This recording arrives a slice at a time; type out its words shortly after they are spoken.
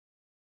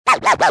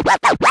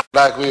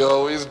Like we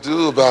always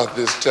do about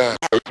this time.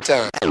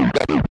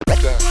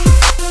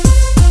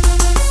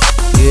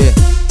 Yeah.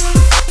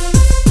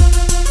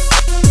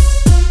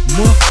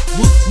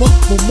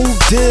 Move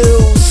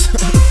Dills.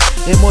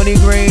 And money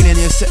green and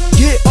it's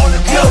yeah. On the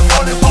count,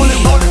 on the count,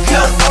 on the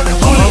count, on the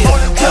count,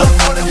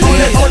 on the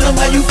count. Tell them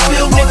how you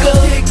feel, nigga.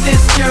 Dig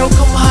this girl,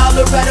 come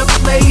holler at a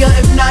player.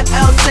 If not,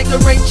 I'll take a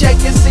rain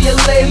check and see you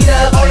later.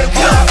 On the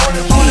count, on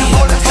the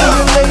count, see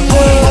you later.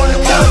 On the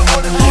count,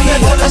 on the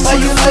count. Tell them how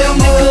you feel,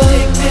 nigga.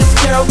 Dig this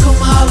girl, come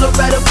holler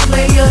at a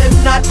player. If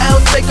not,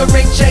 I'll take a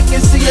rain check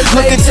and see you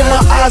later. Look into my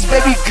eyes,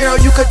 baby girl,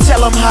 you could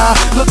tell I'm high.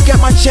 Look at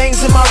my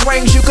chains and my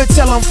rings, you could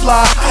tell I'm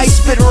fly. I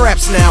spit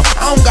raps now,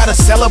 I don't gotta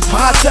sell a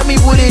pie. Tell me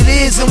what it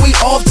is and we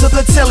off to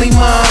the telly,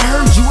 man. I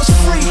heard you was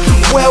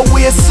freaky. Well,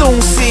 we'll soon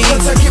see.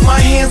 Once I get my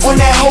hands on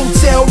that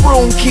hotel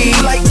room key,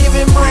 like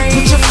giving brain.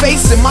 Put your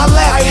face in my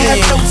lap. I have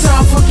no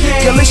time for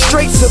games. Girl, it's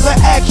straight to the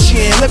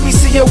action. Let me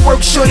see your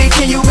work, shorty.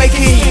 Can you make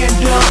it hand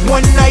up?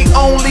 One night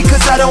only,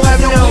 cause I don't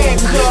have no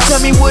handcuffs.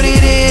 Tell me what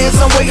it is,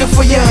 I'm waiting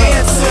for your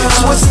answer.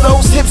 Twist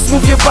those hips,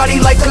 move your body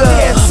like a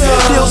dancer.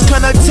 Feels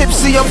kinda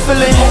tipsy, I'm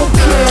feeling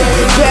okay.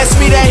 Pass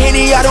me that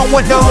Henny, I don't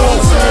want no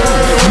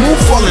move,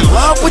 fall in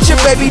love with your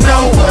baby,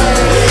 no.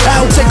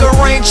 I'll take a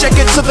rain check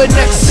it to the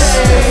next day.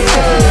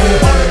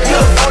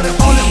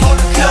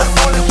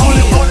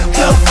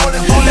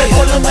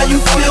 Tell them how you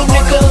feel,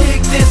 nigga.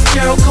 Dig this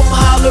girl, come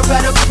holler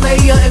at a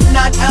player. If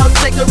not, I'll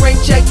take a rain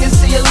check and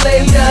see you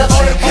later.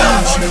 Tell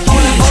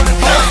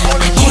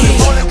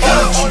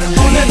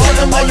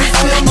them how you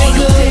feel,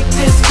 nigga. Dig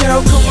this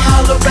girl, come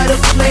holler at a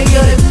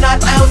player. If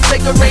not, I'll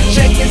take a rain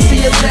check and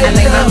see you later. I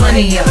lay my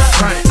money up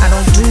front. I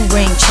don't do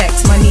rain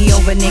checks. Money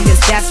over niggas,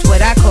 that's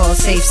what I call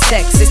safe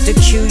sex. It's the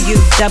QUEE,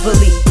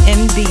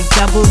 MV,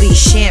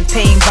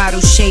 champagne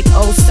bottle shape,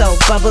 oh so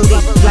bubbly.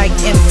 Like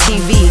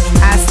MTV,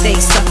 I stay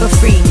sucker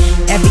free.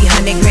 Every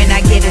 100 grand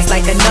I get is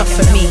like enough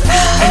for me.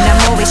 And I'm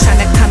always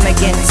trying to come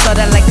again,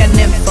 sorta like a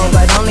nympho,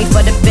 but only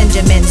for the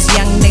Benjamins.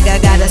 Young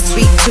nigga got a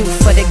sweet tooth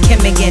for the Kim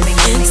again.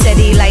 Said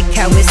he like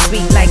how it's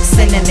sweet like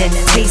cinnamon,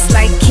 tastes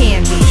like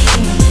candy.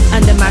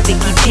 Under my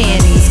Vicky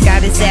panties,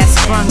 got his ass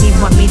sprung, he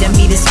want me to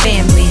meet his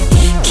family.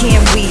 Can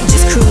we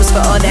just cruise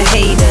for all the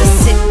haters?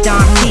 Sit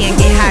down here and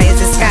get high as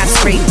a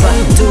skyscraper.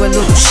 Do a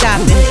little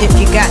shopping if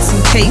you got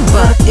some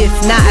paper. If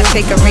not, I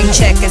take a rain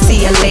check and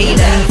see you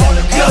later.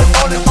 Tell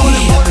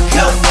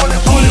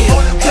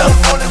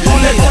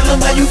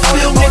them how you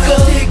feel,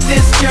 nigga. Dig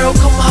this girl,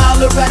 come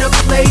holler at a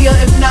player.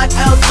 If not,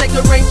 I'll take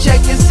a rain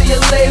check and see you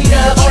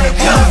later.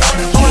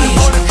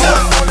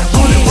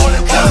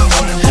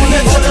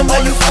 Tell them how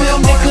you feel,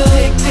 nigga.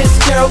 Dig this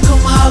girl,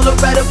 come holler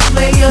at a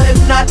player. If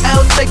not,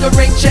 I'll take a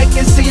rain check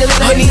and see you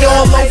later. Honey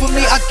all over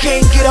me, I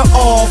can't get her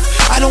off.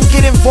 I don't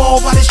get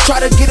involved, I just try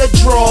to get her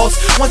draws.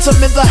 Once I'm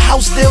in the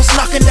house, Dills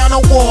knocking down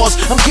the walls.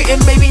 I'm getting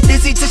baby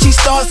dizzy till she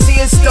starts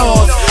seeing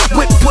stars.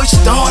 Whip push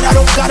start, I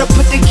don't gotta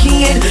put the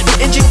key in.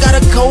 The engine got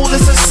a cold,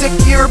 it's a sick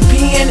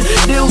European.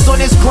 Dills on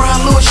his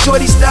grind, little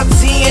shorty stop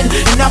seeing.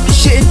 And I've been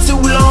shitting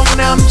too long,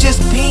 now I'm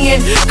just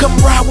peeing. Come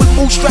ride with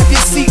me, strap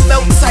your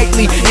seatbelt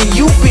tightly. And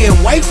you being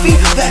wifey,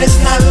 that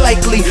is not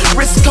likely.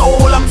 Wrist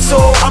cold, I'm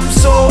so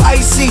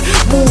icy.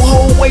 Move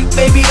whole weight,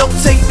 baby, don't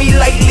take me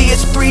lightly.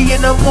 It's 3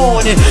 in the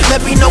morning,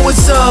 let me know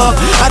what's up.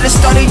 I just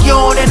started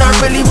yawning, I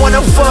really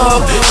wanna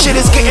fuck. Shit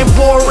is getting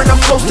boring, I'm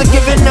close to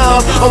giving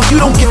up. Oh, you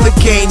don't get the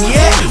game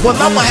yet? Well,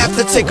 I'ma have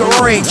to take a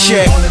rain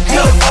check.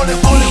 Tell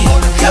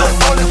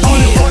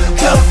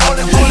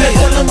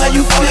them how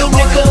you feel,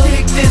 nigga.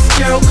 Dig this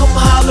girl, come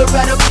holler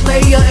at a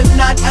player. If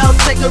not, I'll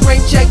take a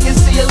rain check and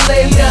see you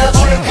later.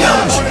 Tell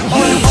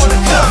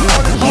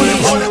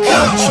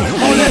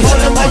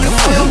them how you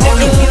feel,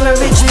 nigga. If you a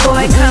rich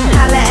boy, come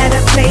holler at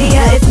a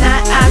player. If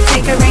not, I'll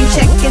take a rain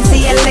check and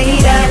see you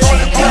later.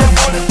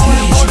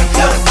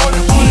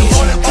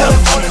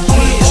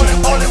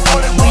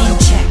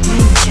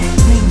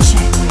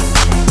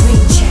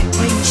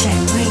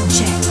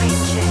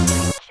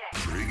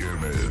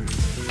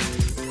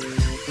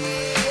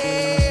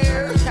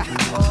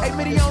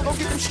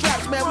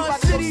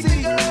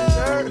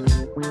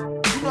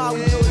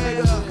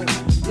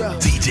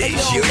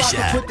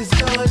 Put this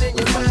gun in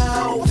your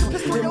mouth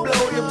and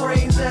blow your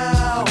brains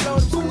out.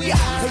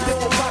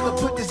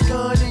 Put this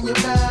gun in your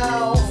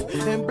mouth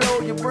and blow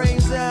your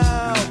brains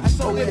out.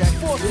 Oh yeah.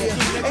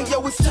 Hey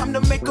yo, it's time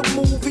to make a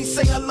movie.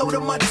 Say hello to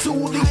my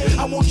toolie.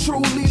 I will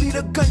truly leave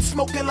the gun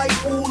smoking like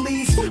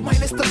woolies.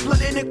 Minus the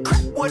blood and the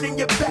crack one in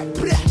your back.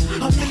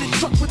 I'm in the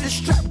truck with the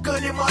strap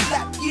gun in my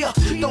lap. Yeah,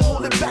 don't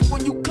hold it back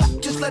when you clap.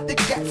 Just let the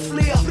gap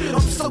flare.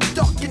 I'm so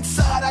dark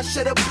inside, I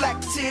shed a black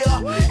tear.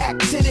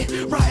 Acting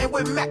it, riding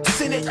with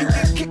Max in it. You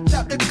get kicked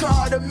out the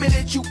car the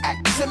minute you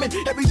act timid.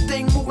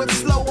 Everything moving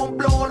slow, I'm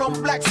blowing on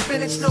black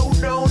spinach. No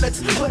donuts,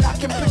 but I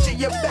can picture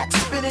your back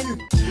spinning.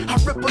 I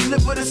rip a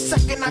liver the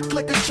second I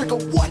click a trigger.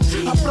 What?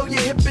 I blow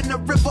your hip in the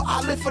river,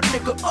 I lift a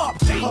nigga up.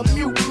 A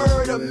mute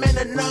murder, man,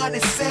 a 9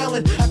 is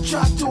sailing. I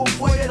try to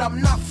avoid it,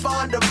 I'm not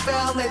fond of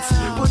balance.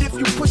 But if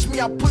you push me,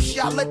 I push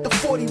you, I let the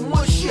 40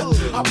 mush you.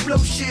 I blow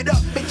shit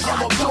up, bitch,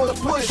 I'm about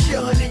to push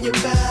your gun in your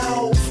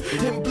mouth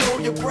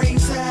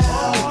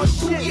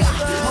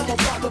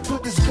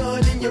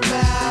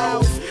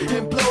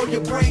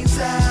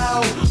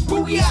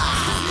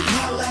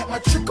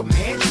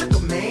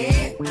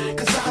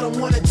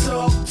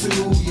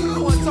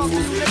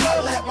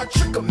my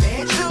trigger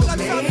man, trigger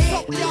man.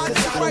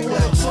 Cause I don't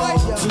wanna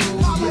talk to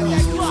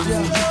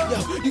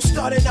you. You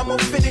started, I'ma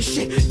finish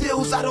it.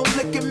 Dills, I don't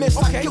lick and miss.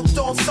 I killed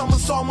on summer,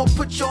 so I'ma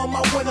put you on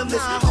my winner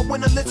list. My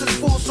winner list is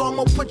full, so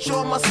I'ma put you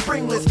on my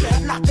spring list.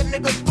 Knock a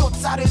nigga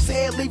thoughts out his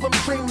head, leave him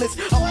dreamless.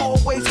 I'm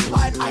always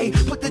plotting, I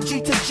put the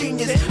G to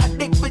genius. I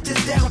dick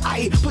bitches down,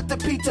 I put the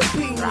P to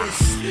penis.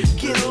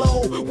 Get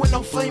low when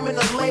I'm flaming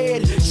the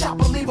lead.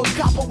 Chopper leave a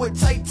copper with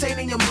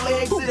titanium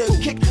legs. It'll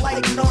kick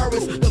like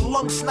Norris, the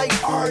lung snipe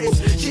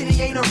artist. Shitty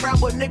ain't around,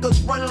 but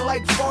niggas running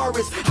like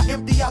Forrest. I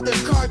empty out the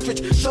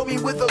cartridge, show me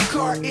where the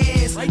car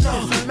is.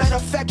 No, matter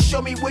of fact,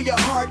 show me where your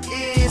heart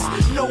is.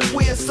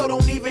 Nowhere, so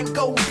don't even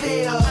go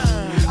there.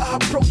 I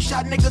approach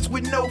y'all niggas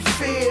with no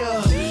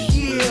fear.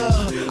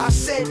 Yeah, I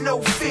said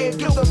no fear.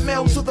 Give the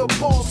mail to the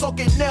ball, so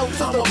get nailed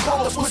to the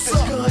balls. Put the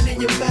gun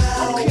in your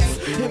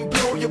mouth and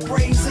blow your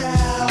brains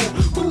out.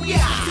 Ooh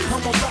yeah,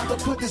 I'm about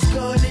to put this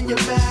gun in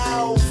your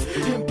mouth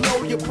and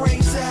blow your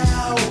brains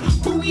out.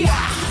 Ooh yeah,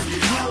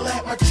 holla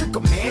at my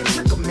trigger man,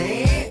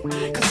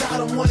 cause I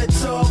don't wanna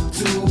talk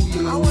to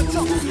you. I wanna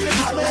talk to you.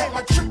 Holla at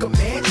my trigger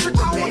man, cause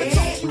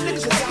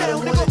I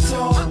don't wanna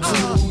talk to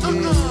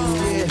you.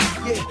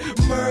 Yeah,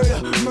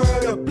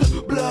 murder,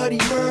 bloody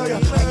murder.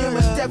 I am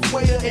a death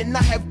waiter and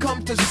I have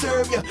come to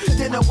serve ya.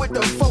 Dinner with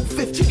the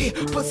 450,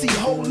 pussy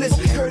holeless.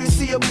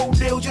 Courtesy of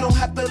models, you don't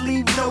have to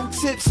leave no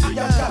tips. Y'all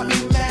got me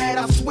mad,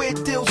 I swear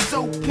Dills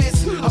so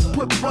pissed. I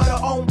put butter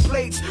on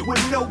plates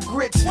with no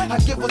grits. I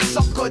give a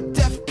sucker a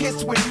death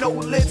kiss with no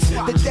lips.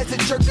 The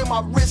desert jerk in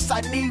my wrist,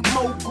 I need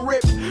more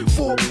grip.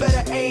 For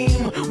better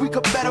aim, we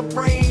could better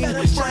brain.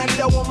 Try and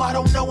know him, I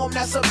don't know him,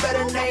 that's a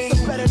better name.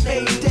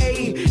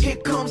 Day, here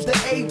comes the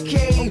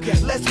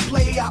AK. Let's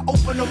play, I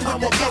open them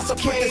with the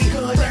SK.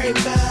 Gun in your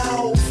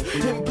mouth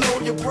and blow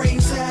your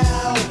brains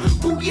out.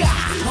 Ooh yeah,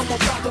 I'm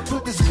about to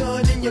put this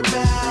gun in your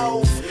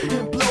mouth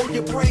and blow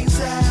your brains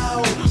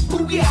out.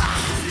 Ooh yeah,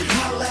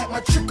 holla at my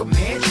trigger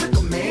man,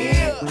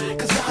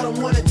 cause I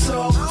don't wanna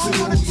talk to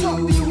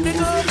you,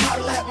 nigga.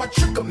 Holla at my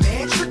trigger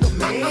man, cause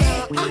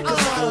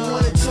I don't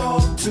wanna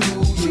talk to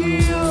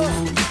you.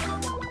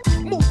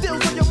 Move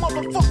Dills on your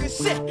motherfucking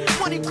set.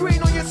 Money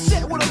green on your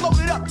set with a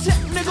loaded up tech,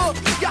 nigga.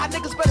 Y'all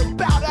niggas better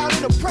bow down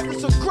in the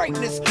presence of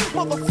greatness.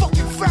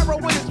 Motherfucking Pharaoh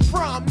in his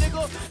prime,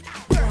 nigga.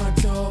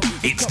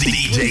 It's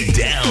DJ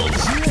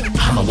Dills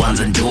on the ones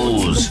and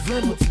twos.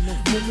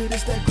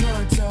 It's that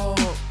grind talk.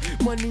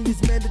 Money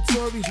is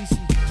mandatory.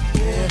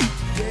 Yeah,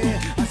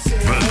 I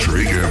said The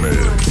Trigger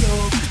Man.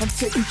 I'm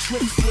taking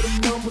trips for the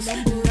numbers,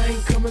 and I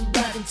ain't coming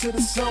back until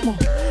the summer.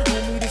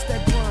 Homie, it's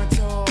that grind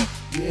talk.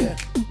 Yeah.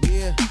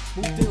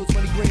 Move Dills,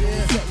 money great,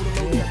 set with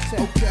a load of tech.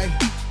 Okay.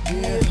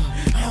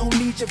 I don't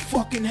need your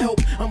fucking help,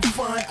 I'm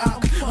fine,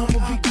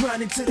 I'ma be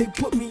grinding till they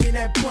put me in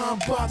that bomb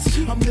box.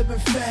 I'm living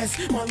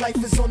fast, my life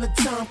is on the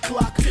time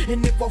clock.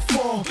 And if I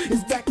fall,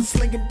 it's back to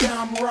slinging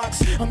dime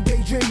rocks. I'm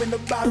daydreaming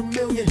about $1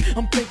 million,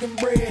 I'm thinking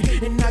bread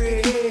and knock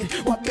your head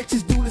while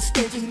bitches do the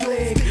stinky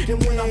leg.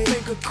 And when I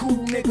think of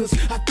cool niggas,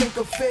 I think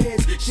of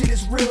feds. Shit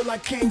is real, I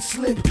can't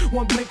slip,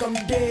 one blink I'm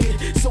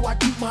dead. So I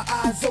keep my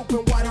eyes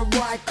open while the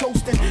ride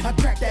coasting. I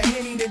crack that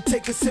Henny, then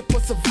take a sip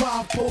of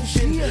Survive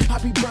potion. I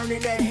be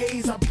burning that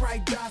haze, I probably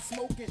die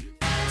smoking.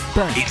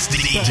 It's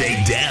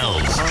DJ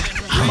Dills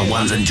on the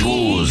ones and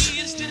twos.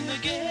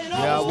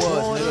 Yeah, I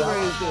was.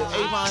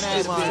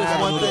 It's one thing I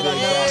never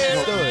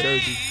understood.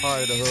 Jersey,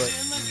 part of the hood.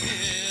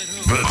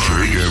 The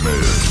Trigger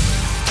Man.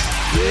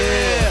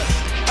 Yeah.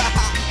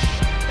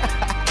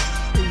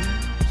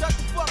 Shut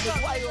the fuck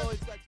up. Why you always